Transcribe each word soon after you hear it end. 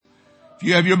If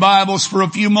you have your Bibles for a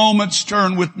few moments,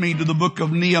 turn with me to the book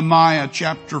of Nehemiah,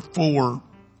 chapter 4.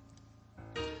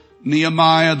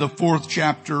 Nehemiah, the 4th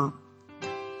chapter.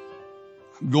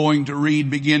 I'm going to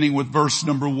read beginning with verse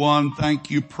number 1.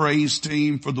 Thank you, praise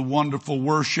team, for the wonderful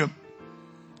worship.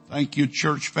 Thank you,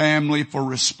 church family, for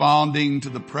responding to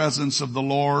the presence of the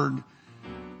Lord.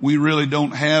 We really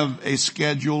don't have a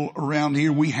schedule around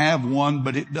here. We have one,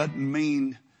 but it doesn't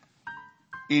mean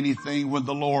anything when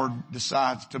the Lord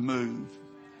decides to move.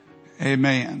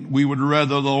 Amen. We would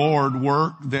rather the Lord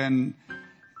work than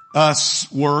us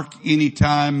work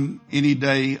anytime, any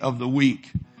day of the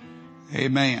week.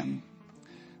 Amen.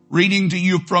 Reading to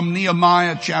you from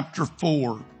Nehemiah chapter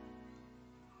 4.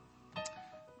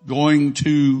 Going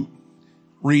to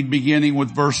read beginning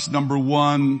with verse number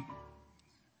 1.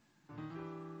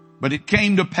 But it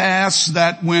came to pass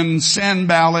that when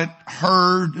Sanballat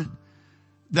heard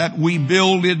that we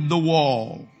builded the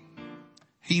wall,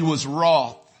 he was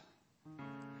wroth.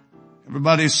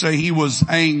 Everybody say he was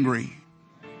angry,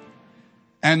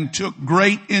 and took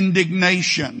great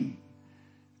indignation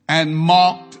and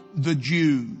mocked the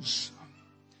Jews.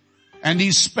 And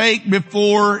he spake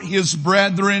before his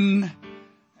brethren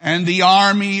and the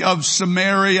army of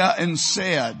Samaria and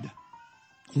said,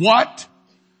 what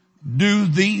do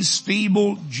these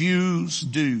feeble Jews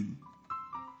do?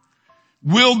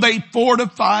 Will they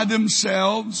fortify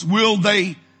themselves? Will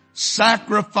they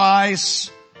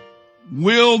sacrifice?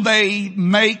 Will they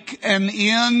make an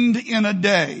end in a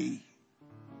day?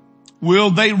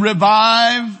 Will they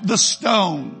revive the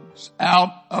stones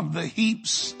out of the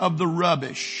heaps of the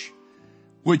rubbish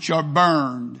which are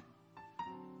burned?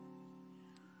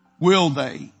 Will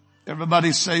they?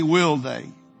 Everybody say, will they?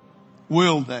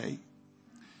 Will they?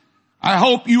 I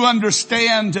hope you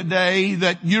understand today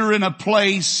that you're in a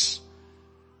place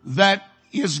that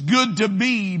is good to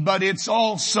be, but it's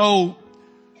also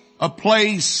a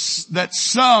place that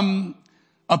some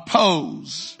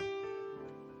oppose.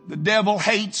 The devil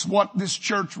hates what this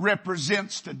church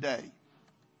represents today.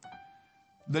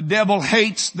 The devil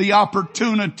hates the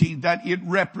opportunity that it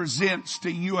represents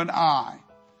to you and I.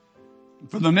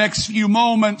 For the next few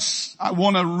moments, I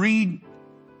want to read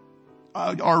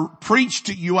or preach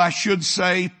to you, I should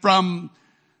say, from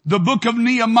the book of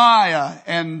Nehemiah,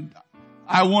 and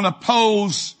I want to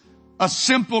pose a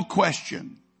simple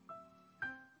question.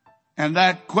 And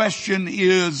that question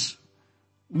is,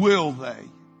 will they?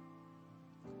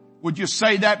 Would you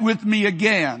say that with me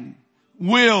again?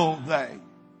 Will they?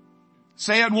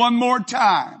 Say it one more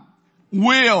time.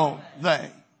 Will they?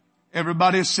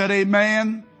 Everybody said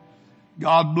amen.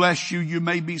 God bless you. You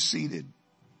may be seated.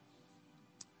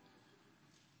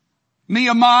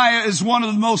 Nehemiah is one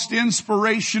of the most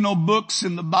inspirational books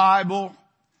in the Bible.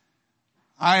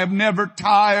 I have never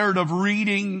tired of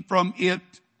reading from it.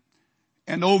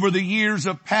 And over the years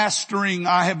of pastoring,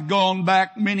 I have gone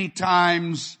back many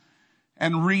times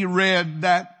and reread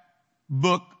that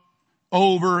book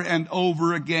over and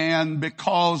over again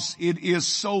because it is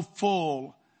so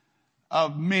full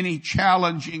of many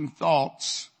challenging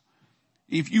thoughts.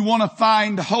 If you want to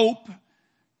find hope,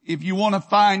 if you want to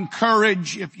find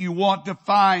courage, if you want to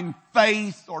find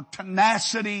faith or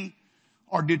tenacity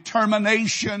or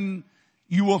determination,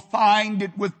 you will find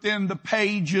it within the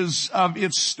pages of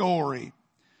its story.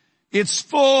 It's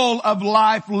full of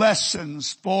life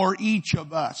lessons for each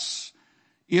of us.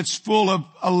 It's full of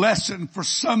a lesson for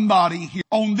somebody here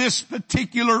on this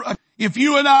particular. If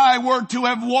you and I were to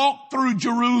have walked through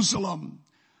Jerusalem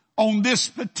on this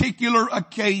particular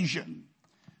occasion,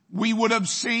 we would have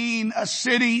seen a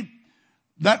city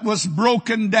that was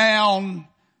broken down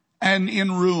and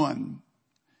in ruin.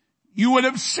 You would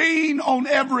have seen on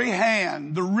every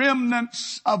hand the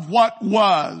remnants of what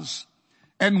was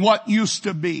and what used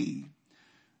to be.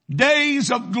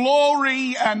 Days of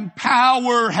glory and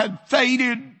power had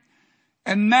faded,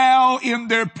 and now in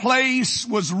their place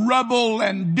was rubble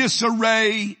and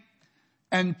disarray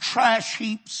and trash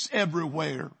heaps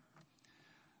everywhere.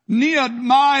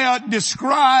 Nehemiah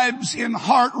describes in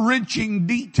heart-wrenching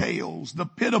details the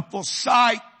pitiful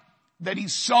sight that he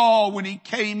saw when he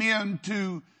came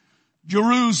into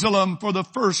Jerusalem for the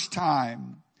first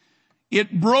time.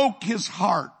 It broke his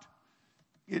heart.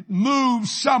 It moved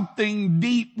something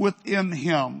deep within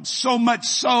him, so much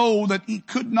so that he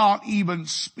could not even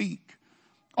speak.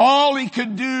 All he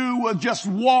could do was just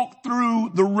walk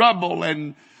through the rubble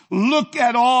and look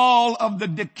at all of the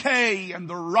decay and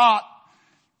the rot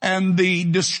and the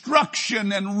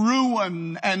destruction and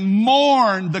ruin and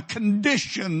mourn the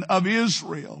condition of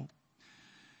Israel.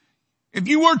 If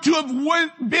you were to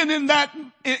have been in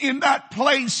that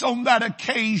place on that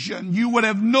occasion, you would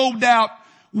have no doubt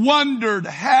wondered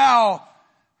how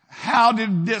how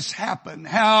did this happen?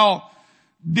 How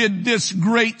did this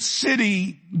great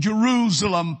city,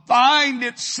 Jerusalem, find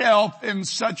itself in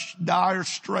such dire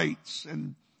straits?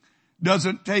 And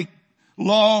doesn't take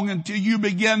long until you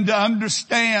begin to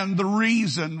understand the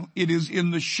reason it is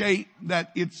in the shape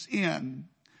that it's in.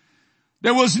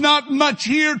 There was not much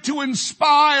here to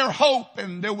inspire hope,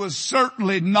 and there was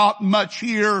certainly not much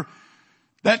here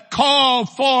that called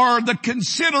for the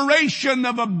consideration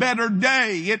of a better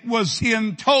day. It was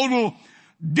in total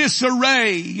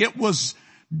disarray. It was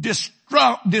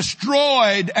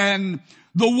destroyed, and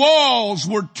the walls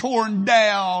were torn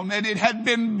down, and it had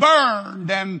been burned,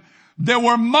 and there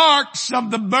were marks of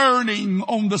the burning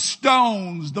on the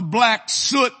stones, the black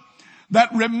soot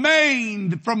that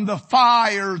remained from the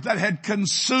fires that had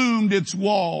consumed its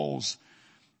walls.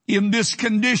 In this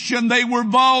condition, they were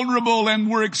vulnerable and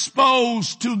were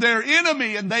exposed to their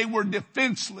enemy, and they were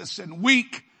defenseless and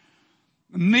weak.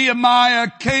 Nehemiah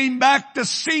came back to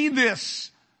see this.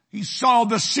 He saw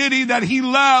the city that he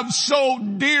loved so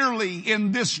dearly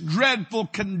in this dreadful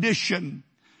condition.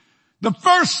 The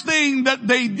first thing that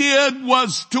they did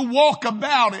was to walk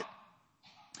about it.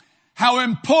 How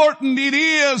important it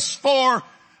is for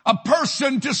a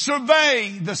person to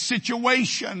survey the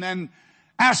situation and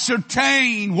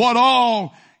ascertain what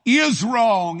all is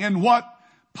wrong and what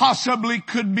possibly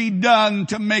could be done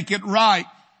to make it right.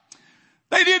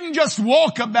 They didn't just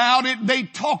walk about it, they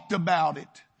talked about it.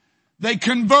 They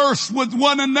conversed with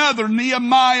one another.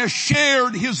 Nehemiah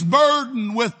shared his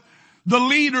burden with the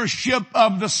leadership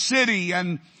of the city,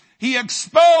 and he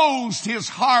exposed his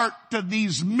heart to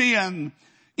these men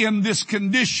in this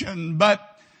condition. But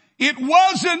it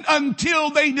wasn't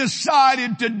until they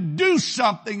decided to do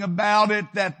something about it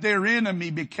that their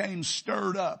enemy became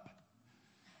stirred up.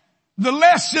 The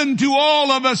lesson to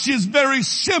all of us is very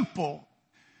simple.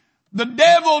 The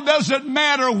devil doesn't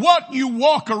matter what you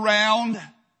walk around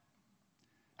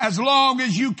as long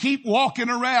as you keep walking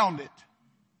around it.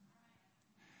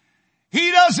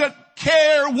 He doesn't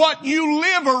care what you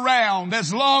live around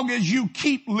as long as you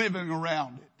keep living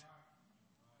around it.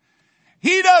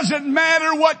 He doesn't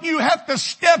matter what you have to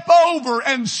step over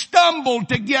and stumble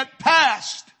to get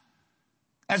past,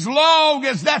 as long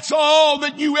as that's all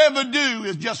that you ever do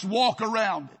is just walk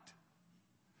around it.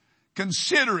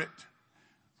 Consider it.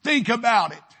 Think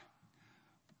about it.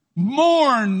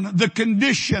 Mourn the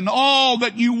condition all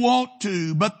that you want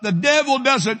to, but the devil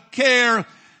doesn't care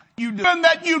you do, and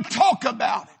that you talk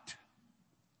about it.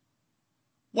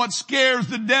 What scares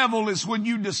the devil is when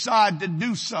you decide to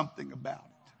do something about it.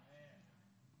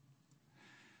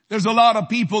 There's a lot of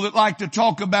people that like to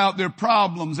talk about their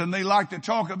problems, and they like to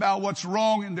talk about what's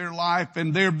wrong in their life,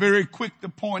 and they're very quick to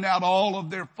point out all of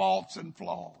their faults and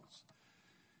flaws.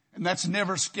 And that's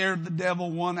never scared the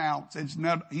devil 1 ounce. He's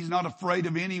not afraid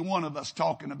of any one of us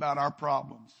talking about our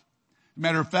problems.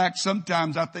 Matter of fact,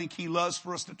 sometimes I think he loves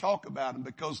for us to talk about them,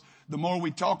 because the more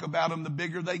we talk about them, the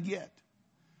bigger they get.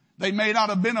 They may not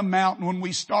have been a mountain when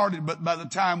we started, but by the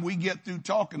time we get through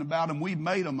talking about them, we've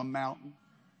made them a mountain.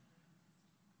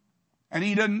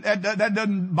 And that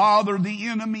doesn't bother the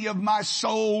enemy of my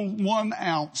soul 1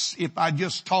 ounce if I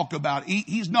just talk about it.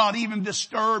 He's not even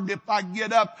disturbed if I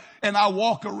get up and I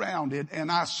walk around it and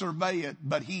I survey it.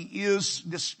 But he is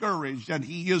discouraged and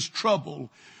he is troubled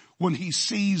when he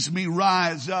sees me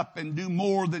rise up and do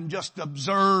more than just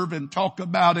observe and talk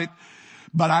about it,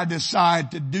 but I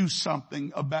decide to do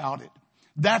something about it.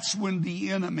 That's when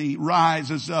the enemy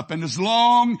rises up. And as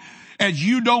long as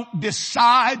you don't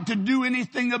decide to do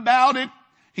anything about it,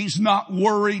 he's not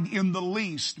worried in the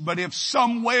least. But if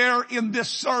somewhere in this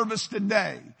service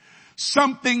today,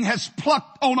 something has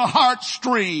plucked on a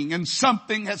heartstring and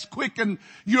something has quickened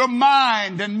your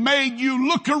mind and made you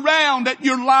look around at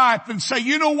your life and say,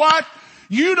 you know what?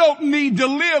 You don't need to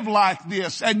live like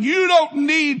this, and you don't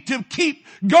need to keep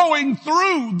going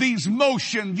through these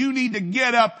motions. You need to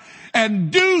get up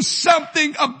and do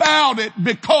something about it,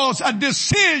 because a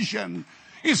decision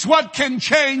is what can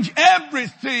change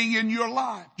everything in your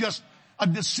life. Just a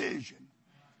decision.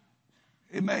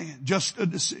 Amen. Just a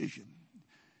decision.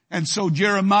 And so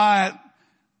Jeremiah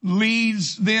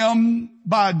leads them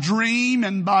by a dream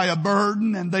and by a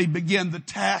burden, and they begin the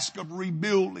task of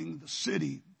rebuilding the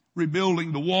city,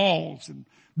 rebuilding the walls, and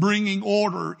bringing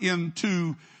order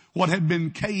into what had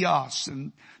been chaos,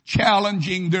 and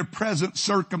challenging their present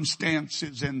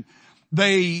circumstances. And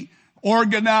they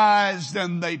organized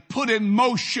and they put in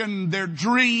motion their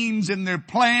dreams and their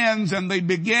plans, and they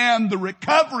began the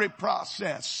recovery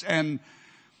process. And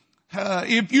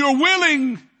if you're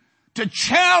willing to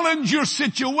challenge your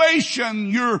situation,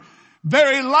 you're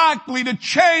very likely to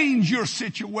change your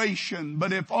situation.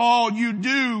 But if all you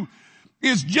do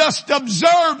is just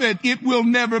observe it. It will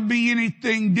never be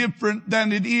anything different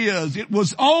than it is. It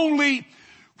was only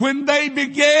when they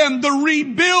began the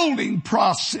rebuilding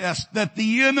process that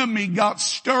the enemy got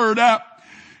stirred up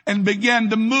and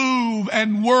began to move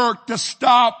and work to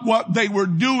stop what they were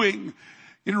doing.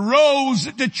 It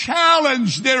rose to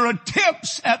challenge their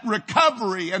attempts at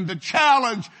recovery and to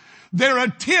challenge their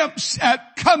attempts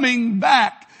at coming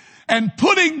back and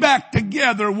putting back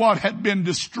together what had been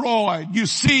destroyed. You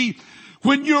see,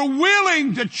 when you're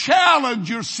willing to challenge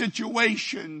your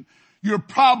situation, you're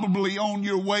probably on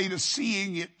your way to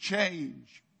seeing it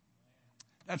change.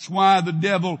 That's why the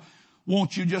devil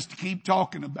wants you just to keep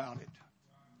talking about it.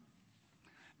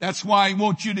 That's why he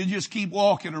wants you to just keep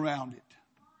walking around it.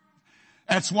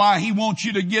 That's why he wants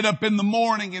you to get up in the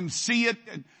morning and see it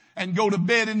and go to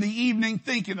bed in the evening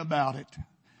thinking about it.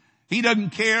 He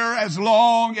doesn't care as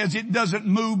long as it doesn't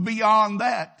move beyond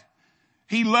that.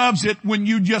 He loves it when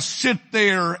you just sit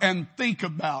there and think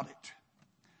about it.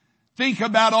 Think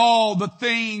about all the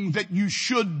things that you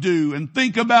should do and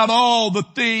think about all the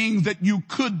things that you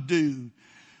could do.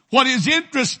 What is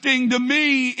interesting to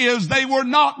me is they were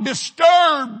not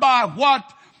disturbed by what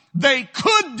they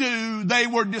could do. They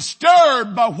were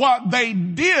disturbed by what they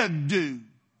did do.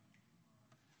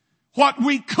 What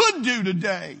we could do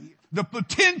today, the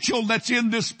potential that's in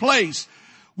this place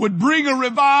would bring a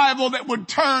revival that would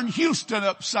turn Houston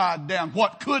upside down.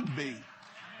 What could be.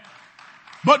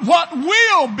 But what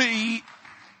will be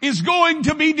is going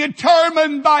to be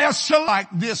determined by a select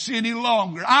like this any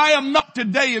longer. I am not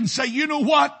today and say, you know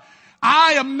what?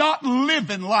 I am not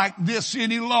living like this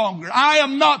any longer. I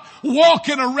am not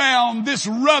walking around this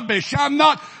rubbish. I'm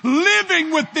not living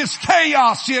with this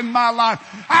chaos in my life.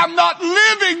 I'm not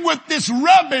living with this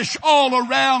rubbish all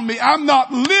around me. I'm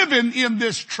not living in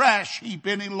this trash heap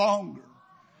any longer.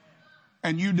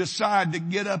 And you decide to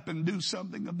get up and do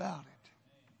something about it.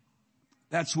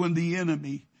 That's when the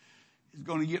enemy is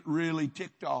going to get really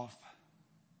ticked off.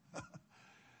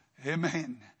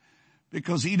 Amen.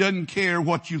 Because he doesn't care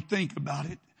what you think about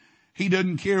it. He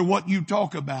doesn't care what you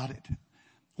talk about it.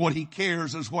 What he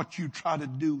cares is what you try to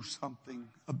do something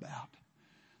about.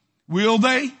 Will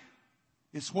they?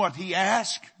 It's what he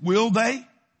asked. Will they?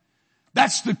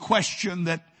 That's the question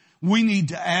that we need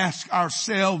to ask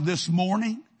ourselves this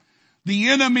morning. The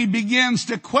enemy begins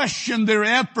to question their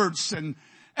efforts and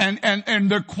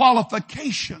their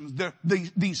qualifications.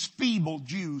 These feeble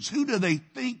Jews. Who do they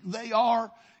think they are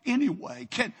anyway?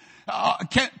 Can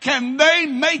they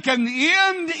make an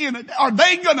end in it? Are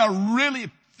they going to really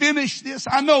finish this?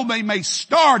 I know they may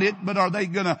start it, but are they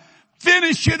going to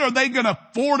finish it? Are they going to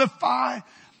fortify?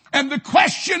 And the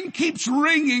question keeps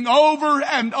ringing over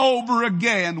and over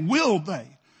again. Will they?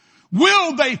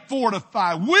 Will they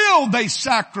fortify? Will they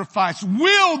sacrifice?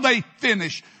 Will they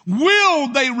finish?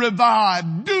 Will they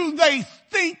revive? Do they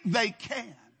think they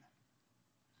can?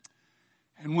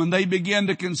 And when they begin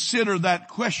to consider that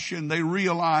question, they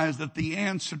realize that the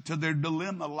answer to their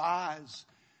dilemma lies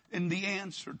in the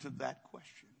answer to that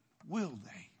question. Will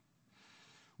they?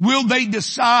 Will they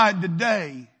decide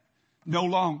today, no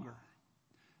longer?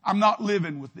 I'm not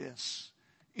living with this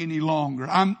any longer.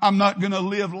 I'm not going to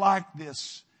live like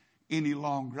this any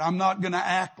longer. I'm not going to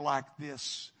act like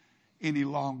this any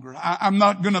longer. I'm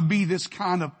not going to be this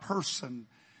kind of person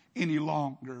any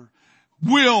longer.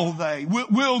 Will they?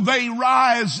 Will they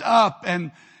rise up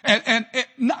and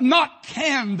not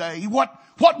can they?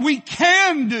 What we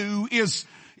can do is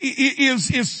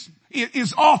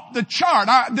off the chart.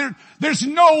 There's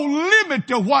no limit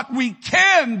to what we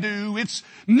can do. It's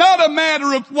not a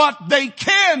matter of what they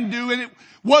can do, and it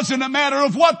wasn't a matter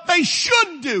of what they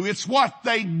should do. It's what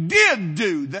they did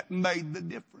do that made the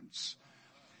difference.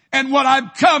 And what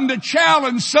I've come to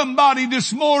challenge somebody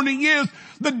this morning is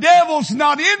the devil's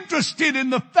not interested in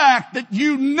the fact that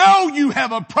you know you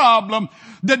have a problem.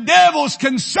 The devil's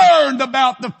concerned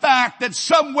about the fact that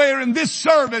somewhere in this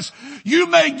service you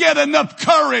may get enough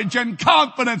courage and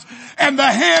confidence and the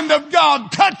hand of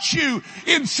God touch you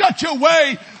in such a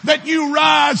way that you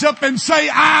rise up and say,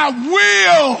 I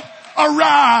will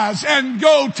arise and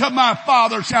go to my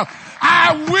Father's house.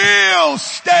 I will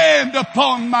stand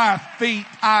upon my feet.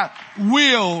 I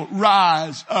will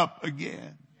rise up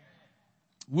again.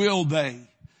 Will they?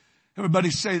 Everybody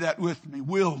say that with me.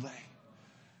 Will they?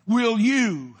 Will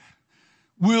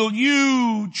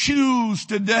you choose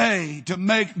today to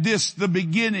make this the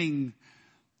beginning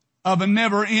of a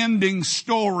never-ending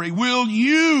story? Will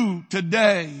you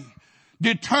today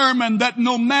determine that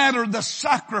no matter the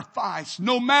sacrifice,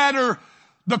 no matter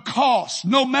the cost,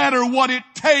 no matter what it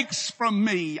takes from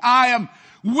me, I am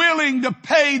willing to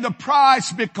pay the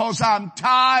price because I'm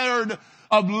tired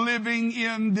of living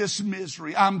in this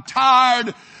misery. I'm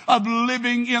tired of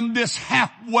living in this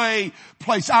halfway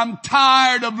place. I'm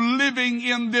tired of living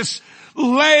in this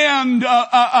land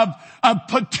of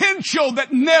potential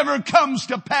that never comes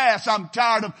to pass. I'm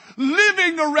tired of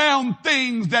living around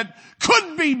things that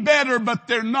could be better, but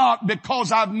they're not,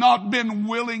 because I've not been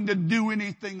willing to do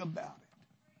anything about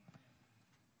it.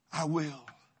 I will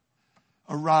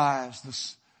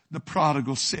arise. The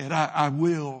prodigal said, I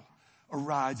will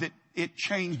arise. It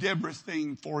changed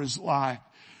everything for his life.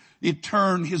 It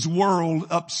turned his world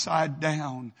upside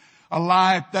down. A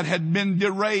life that had been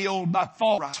derailed by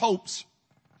false hopes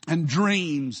and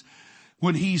dreams.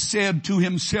 When he said to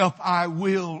himself, I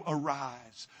will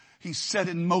arise, he set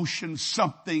in motion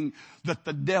something that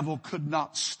the devil could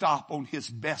not stop on his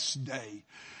best day.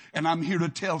 And I'm here to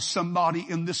tell somebody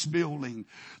in this building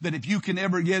that if you can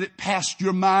ever get it past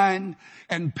your mind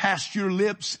and past your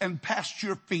lips and past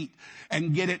your feet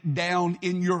and get it down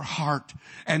in your heart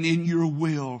and in your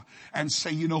will and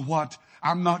say, you know what?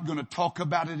 I'm not going to talk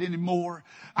about it anymore.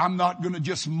 I'm not going to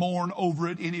just mourn over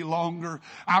it any longer.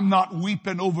 I'm not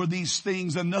weeping over these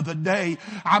things another day.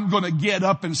 I'm going to get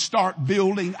up and start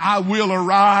building. I will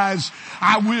arise.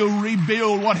 I will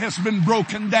rebuild what has been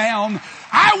broken down.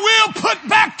 I will put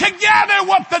back together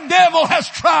what the devil has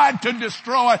tried to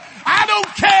destroy. I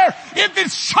don't care if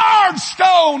it's charred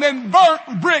stone and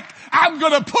burnt brick. I'm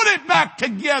going to put it back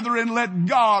together and let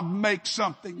God make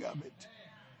something of it.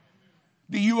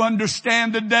 Do you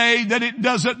understand today that it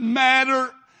doesn't matter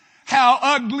how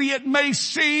ugly it may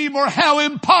seem or how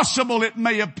impossible it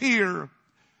may appear?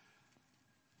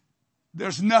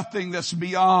 There's nothing that's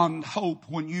beyond hope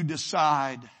when you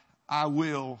decide, I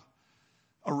will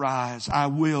arise. I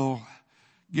will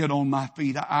get on my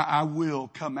feet. I will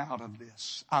come out of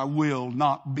this. I will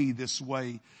not be this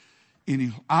way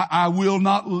I will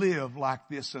not live like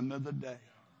this another day.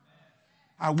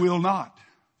 I will not.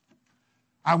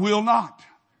 I will not.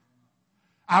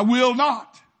 I will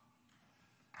not.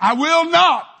 I will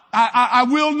not. I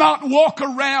will not walk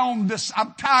around this.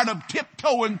 I'm tired of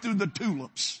tiptoeing through the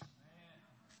tulips.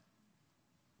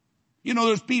 You know,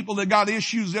 there's people that got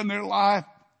issues in their life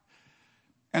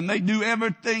and they do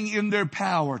everything in their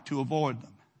power to avoid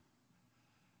them.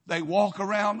 They walk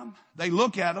around them. They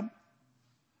look at them.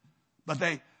 But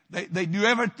they do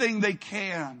everything they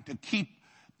can to keep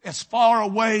as far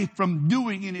away from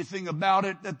doing anything about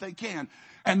it that they can.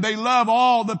 And they love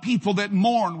all the people that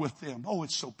mourn with them. Oh,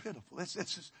 it's so pitiful.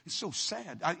 It's so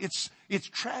sad. It's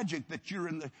tragic that you're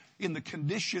in the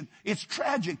condition. It's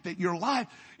tragic that your life,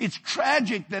 it's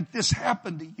tragic that this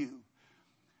happened to you.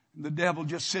 And the devil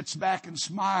just sits back and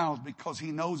smiles because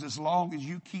he knows as long as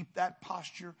you keep that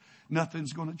posture,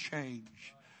 nothing's going to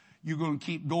change. You're going to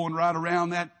keep going right around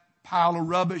that pile of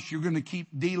rubbish. You're going to keep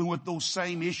dealing with those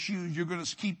same issues. You're going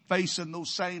to keep facing those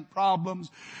same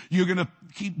problems. You're going to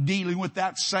keep dealing with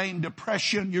that same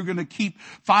depression. You're going to keep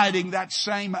fighting that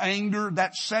same anger,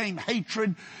 that same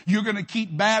hatred. You're going to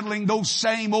keep battling those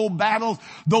same old battles,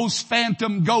 those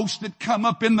phantom ghosts that come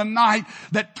up in the night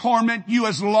that torment you.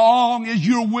 As long as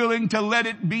you're willing to let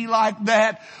it be like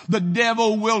that, the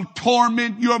devil will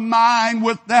torment your mind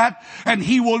with that, and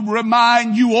he will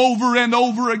remind you over and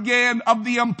over again of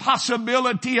the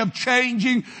impossibility of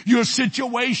changing your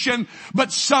situation.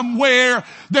 But somewhere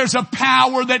there's a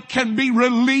power that can be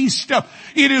released.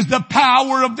 It is the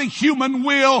power of the human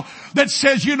will that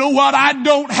says, you know what? I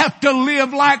don't have to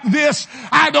live like this.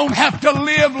 I don't have to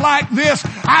live like this.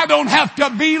 I don't have to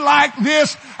be like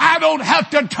this. I don't have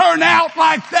to turn out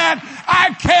like that.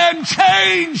 I can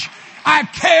change. I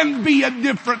can be a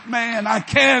different man. I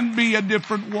can be a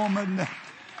different woman.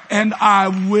 And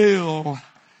I will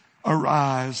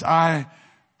arise.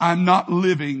 I'm not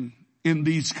living in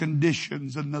these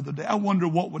conditions another day. I wonder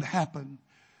what would happen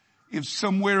if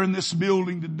somewhere in this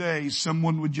building today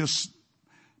someone would just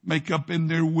make up in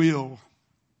their will,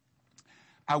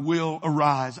 I will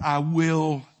arise. I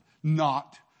will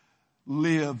not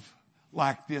live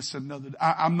like this another day.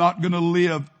 I'm not going to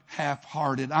live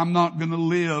half-hearted. I'm not going to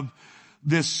live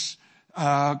this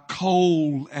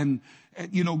cold and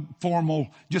formal,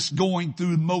 just going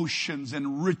through motions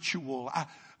and ritual.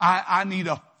 I need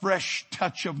a fresh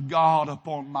touch of God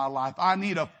upon my life. I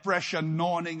need a fresh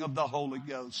anointing of the Holy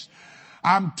Ghost.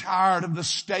 I'm tired of the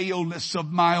staleness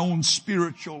of my own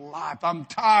spiritual life. I'm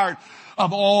tired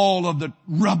of all of the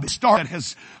rubbish that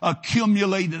has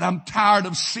accumulated. I'm tired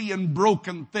of seeing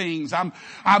broken things.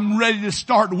 I'm ready to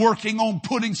start working on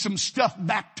putting some stuff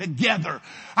back together.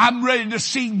 I'm ready to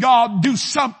see God do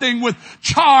something with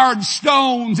charred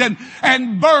stones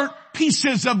and burnt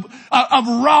pieces of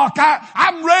rock.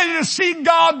 I'm ready to see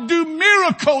God do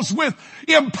miracles with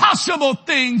impossible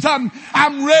things.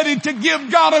 I'm ready to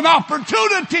give God an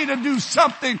opportunity to do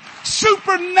something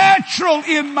supernatural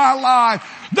in my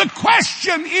life. The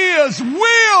question is,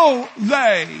 will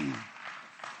they?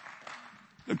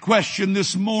 The question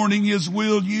this morning is,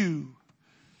 will you?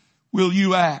 Will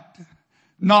you act?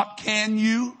 Not can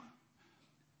you,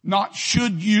 not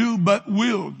should you, but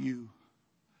will you?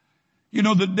 You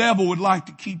know, the devil would like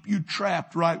to keep you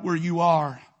trapped right where you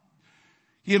are.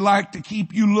 He'd like to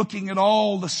keep you looking at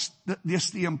all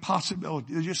the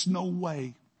impossibility. There's just no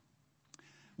way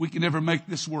we can ever make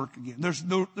this work again. There's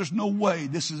no way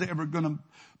this is ever going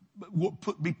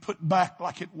to be put back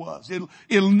like it was.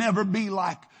 It'll never be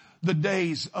like the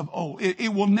days of old.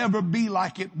 It will never be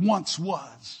like it once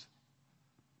was.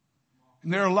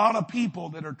 And there are a lot of people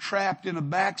that are trapped in a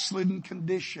backslidden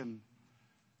condition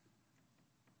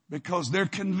because they're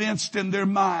convinced in their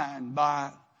mind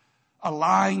by a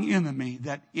lying enemy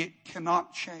that it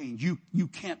cannot change. You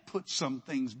can't put some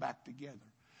things back together.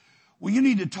 Well, you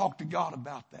need to talk to God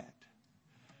about that.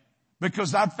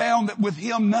 Because I found that with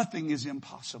Him nothing is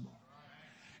impossible.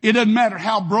 It doesn't matter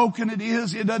how broken it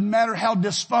is. It doesn't matter how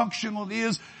dysfunctional it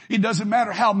is. It doesn't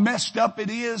matter how messed up it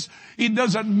is. It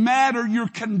doesn't matter your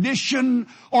condition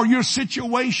or your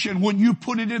situation. When you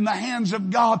put it in the hands of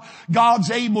God,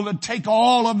 God's able to take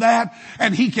all of that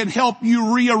and He can help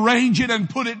you rearrange it and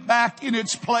put it back in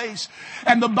its place.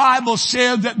 And the Bible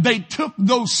said that they took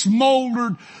those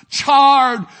smoldered,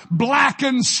 charred,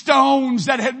 blackened stones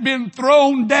that had been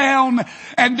thrown down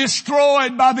and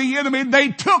destroyed by the enemy. They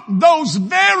took those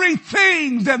very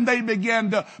things and they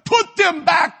began to put them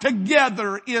back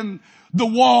together in the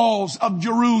walls of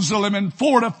Jerusalem and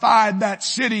fortified that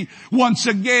city once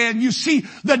again. You see,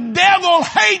 the devil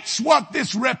hates what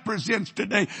this represents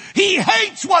today. He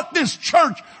hates what this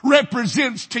church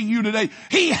represents to you today.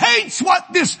 He hates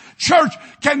what this church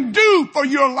can do for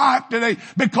your life today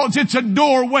because it's a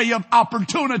doorway of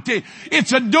opportunity.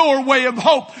 It's a doorway of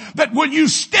hope that when you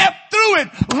step through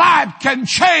it, life can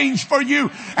change for you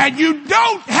and you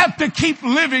don't have to keep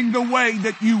living the way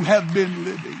that you have been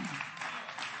living.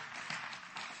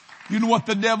 You know what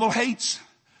the devil hates?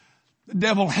 The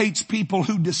devil hates people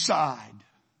who decide.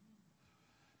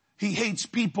 He hates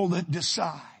people that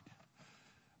decide.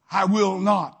 I will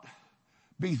not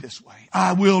be this way.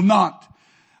 I will not.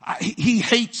 He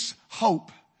hates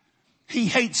hope. He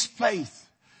hates faith.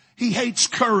 He hates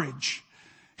courage.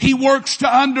 He works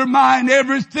to undermine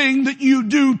everything that you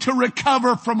do to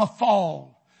recover from a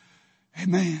fall.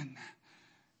 Amen.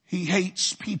 He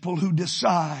hates people who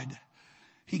decide.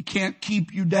 He can't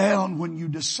keep you down when you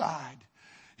decide.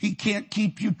 He can't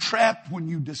keep you trapped when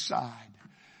you decide.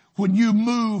 When you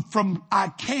move from I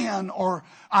can or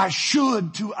I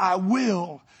should to I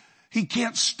will, He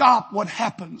can't stop what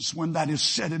happens when that is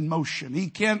set in motion. He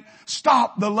can't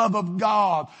stop the love of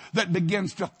God that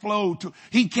begins to flow to.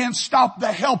 He can't stop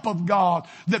the help of God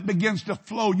that begins to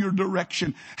flow your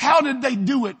direction. How did they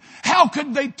do it? How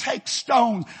could they take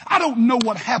stones? I don't know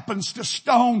what happens to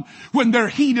stone when they're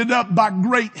heated up by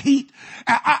great heat.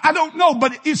 I don't know,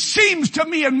 but it seems to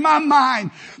me in my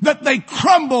mind that they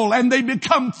crumble and they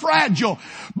become fragile.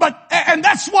 And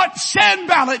that's what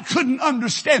Sanballat couldn't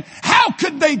understand. How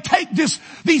could they take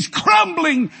these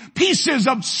crumbling pieces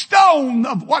of stone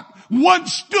of what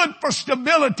once stood for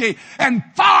stability and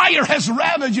fire has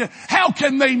ravaged it? How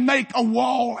can they make a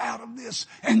wall out of this?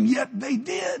 And yet they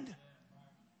did.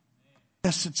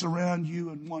 Yes, it's around you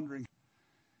and wondering.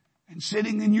 And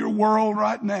sitting in your world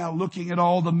right now, looking at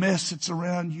all the mess that's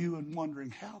around you and wondering,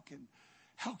 how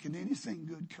can anything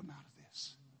good come out of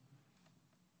this?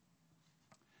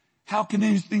 How can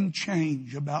anything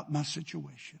change about my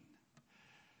situation?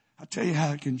 I'll tell you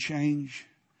how it can change.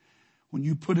 When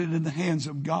you put it in the hands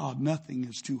of God, nothing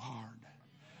is too hard.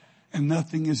 And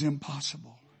nothing is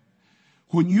impossible.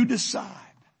 When you decide,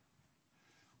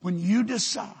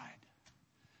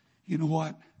 you know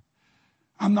what?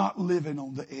 I'm not living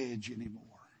on the edge anymore.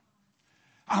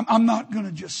 I'm not going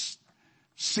to just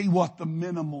see what the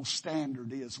minimal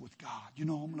standard is with God. You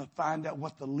know, I'm going to find out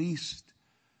what the least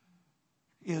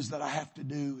is that I have to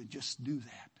do and just do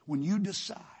that. When you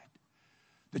decide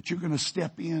that you're going to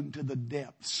step into the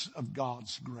depths of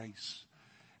God's grace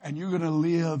and you're going to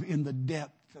live in the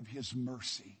depth of His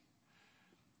mercy,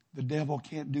 the devil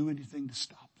can't do anything to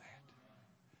stop that.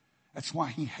 That's why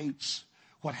he hates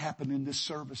what happened in this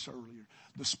service earlier.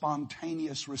 The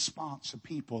spontaneous response of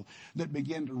people that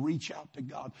begin to reach out to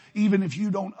God. Even if you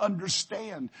don't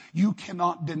understand, you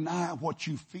cannot deny what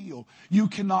you feel. You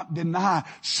cannot deny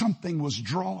something was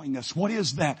drawing us. What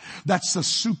is that? That's the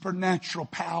supernatural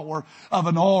power of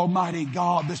an almighty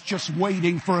God that's just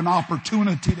waiting for an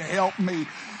opportunity to help me.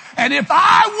 And if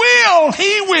I will,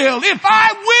 He will. If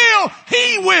I will,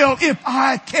 He will. If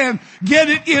I can get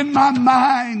it in my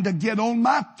mind to get on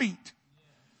my feet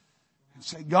and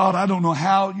say, God, I don't know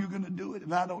how you're going to do it,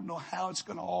 and I don't know how it's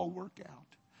going to all work out.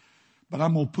 But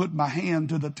I'm going to put my hand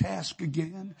to the task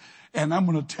again, and I'm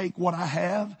going to take what I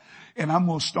have, and I'm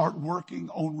going to start working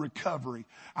on recovery.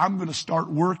 I'm going to start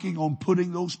working on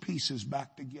putting those pieces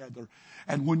back together.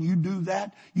 And when you do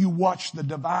that, you watch the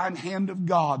divine hand of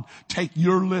God take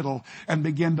your little and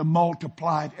begin to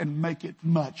multiply it and make it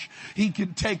much. He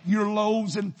can take your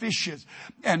loaves and fishes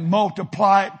and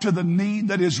multiply it to the need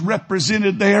that is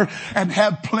represented there and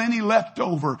have plenty left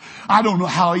over. I don't know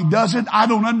how He does it. I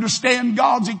don't understand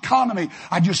God's economy.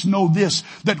 I just know this,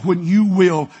 that when you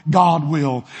will, God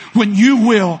will. When you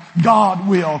will, God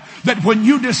will. That when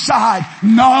you decide,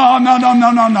 no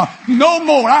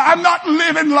more. I'm not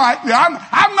living like this.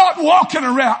 I'm not walking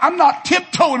around. I'm not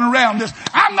tiptoeing around this.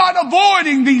 I'm not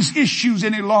avoiding these issues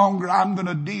any longer. I'm going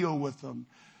to deal with them.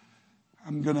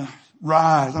 I'm going to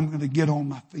rise. I'm going to get on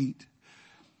my feet.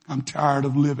 I'm tired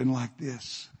of living like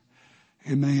this.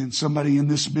 Amen. Somebody in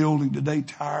this building today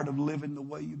tired of living the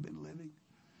way you've been living?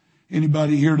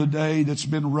 Anybody here today that's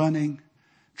been running,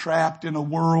 trapped in a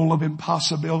whirl of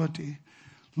impossibility,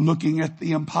 looking at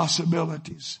the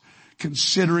impossibilities,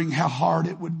 considering how hard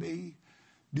it would be?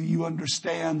 Do you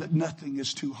understand that nothing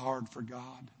is too hard for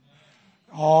God?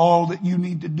 All that you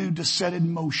need to do to set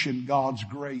in motion God's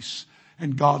grace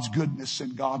and God's goodness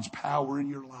and God's power in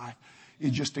your life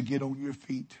is just to get on your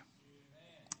feet.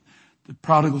 The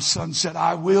prodigal son said,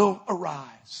 I will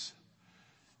arise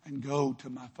and go to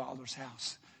my father's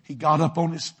house. He got up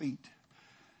on his feet.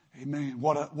 Amen.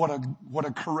 What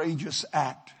a courageous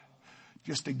act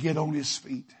just to get on his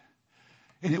feet.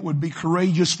 And it would be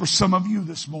courageous for some of you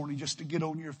this morning just to get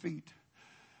on your feet.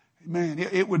 Amen.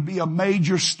 It would be a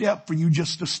major step for you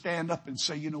just to stand up and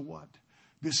say, you know what?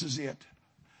 This is it.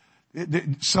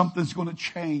 Something's going to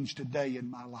change today in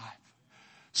my life.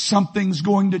 Something's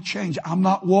going to change. I'm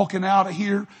not walking out of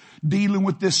here dealing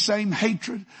with this same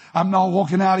hatred. I'm not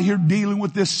walking out of here dealing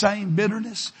with this same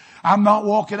bitterness. I'm not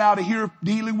walking out of here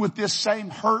dealing with this same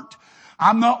hurt.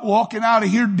 I'm not walking out of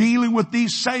here dealing with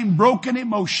these same broken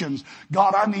emotions.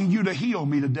 God, I need you to heal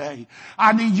me today.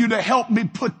 I need you to help me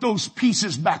put those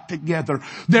pieces back together.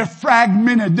 They're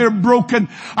fragmented. They're broken.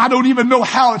 I don't even know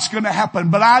how it's going to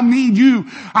happen, but I need you.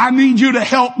 I need you to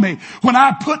help me. When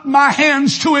I put my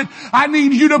hands to it, I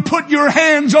need you to put your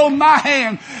hands on my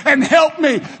hand and help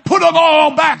me put them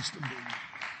all back.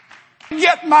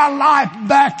 Get my life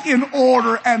back in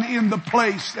order and in the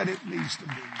place that it needs to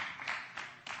be.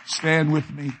 Stand with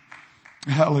me.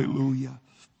 Hallelujah.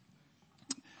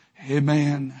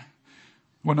 Amen.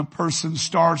 When a person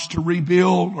starts to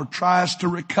rebuild or tries to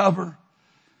recover,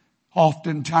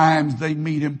 oftentimes they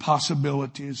meet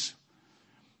impossibilities.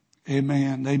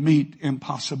 Amen. They meet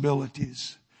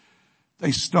impossibilities.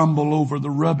 They stumble over the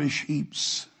rubbish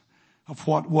heaps of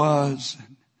what was.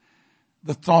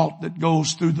 The thought that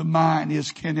goes through the mind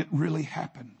is, can it really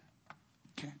happen?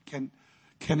 Can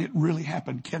it really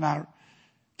happen? Can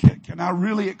I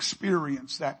really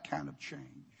experience that kind of change?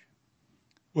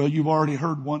 Well, you've already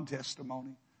heard one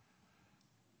testimony.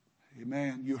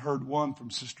 Amen. You heard one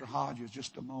from Sister Hodges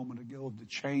just a moment ago of the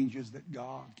changes that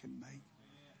God can make.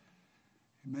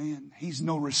 Amen. He's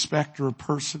no respecter of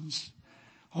persons.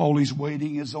 All He's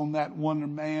waiting is on that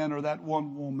one man or that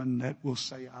one woman that will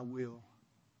say, I will.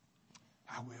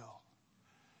 I will.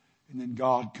 And then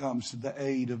God comes to the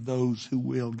aid of those who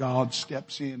will. God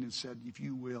steps in and said, if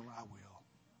you will, I will.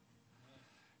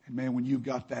 And man, when you've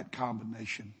got that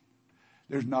combination,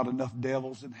 there's not enough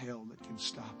devils in hell that can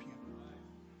stop you.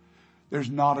 There's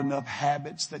not enough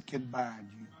habits that can bind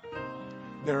you.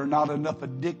 There are not enough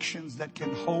addictions that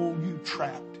can hold you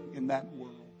trapped in that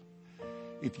world.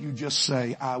 If you just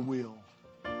say, I will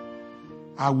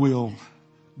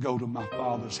go to my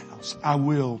Father's house. I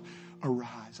will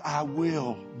arise. I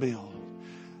will build.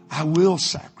 I will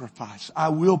sacrifice. I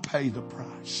will pay the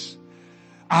price.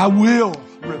 I will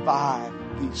revive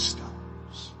these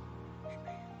stones.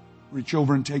 Amen. Reach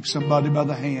over and take somebody by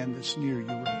the hand that's near you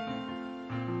right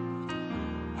now.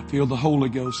 I feel the Holy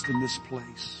Ghost in this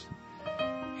place.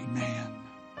 Amen.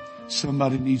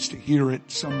 Somebody needs to hear it.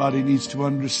 Somebody needs to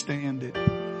understand it.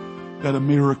 That a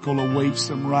miracle awaits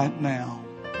them right now.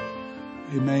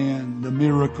 Amen. The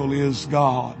miracle is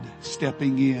God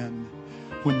stepping in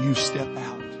when you step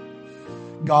out.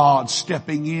 God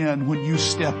stepping in when you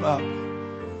step up.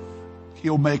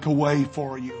 He'll make a way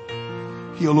for you.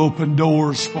 He'll open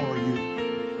doors for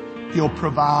you. He'll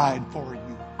provide for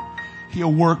you.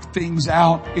 He'll work things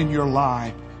out in your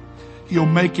life. He'll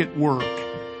make it work.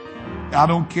 I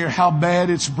don't care how bad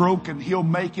it's broken, He'll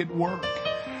make it work.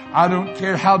 I don't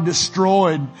care how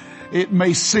destroyed it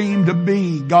may seem to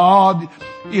be. God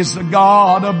is the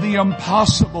God of the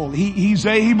impossible. He's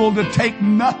able to take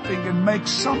nothing and make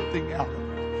something out of it.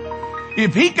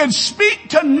 If He can speak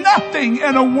to nothing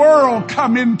and a world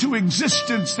come into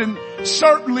existence, then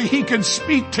certainly He can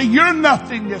speak to your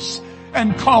nothingness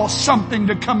and cause something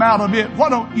to come out of it. Why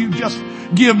don't you just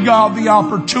give God the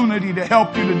opportunity to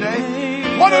help you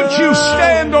today? Why don't you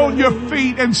stand on your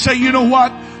feet and say, you know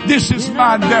what? This is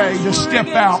my day to step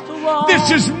out.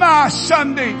 This is my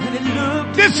Sunday.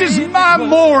 This is my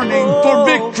morning for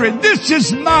victory. This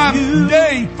is my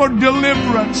day for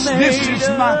deliverance. This is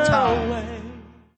my time.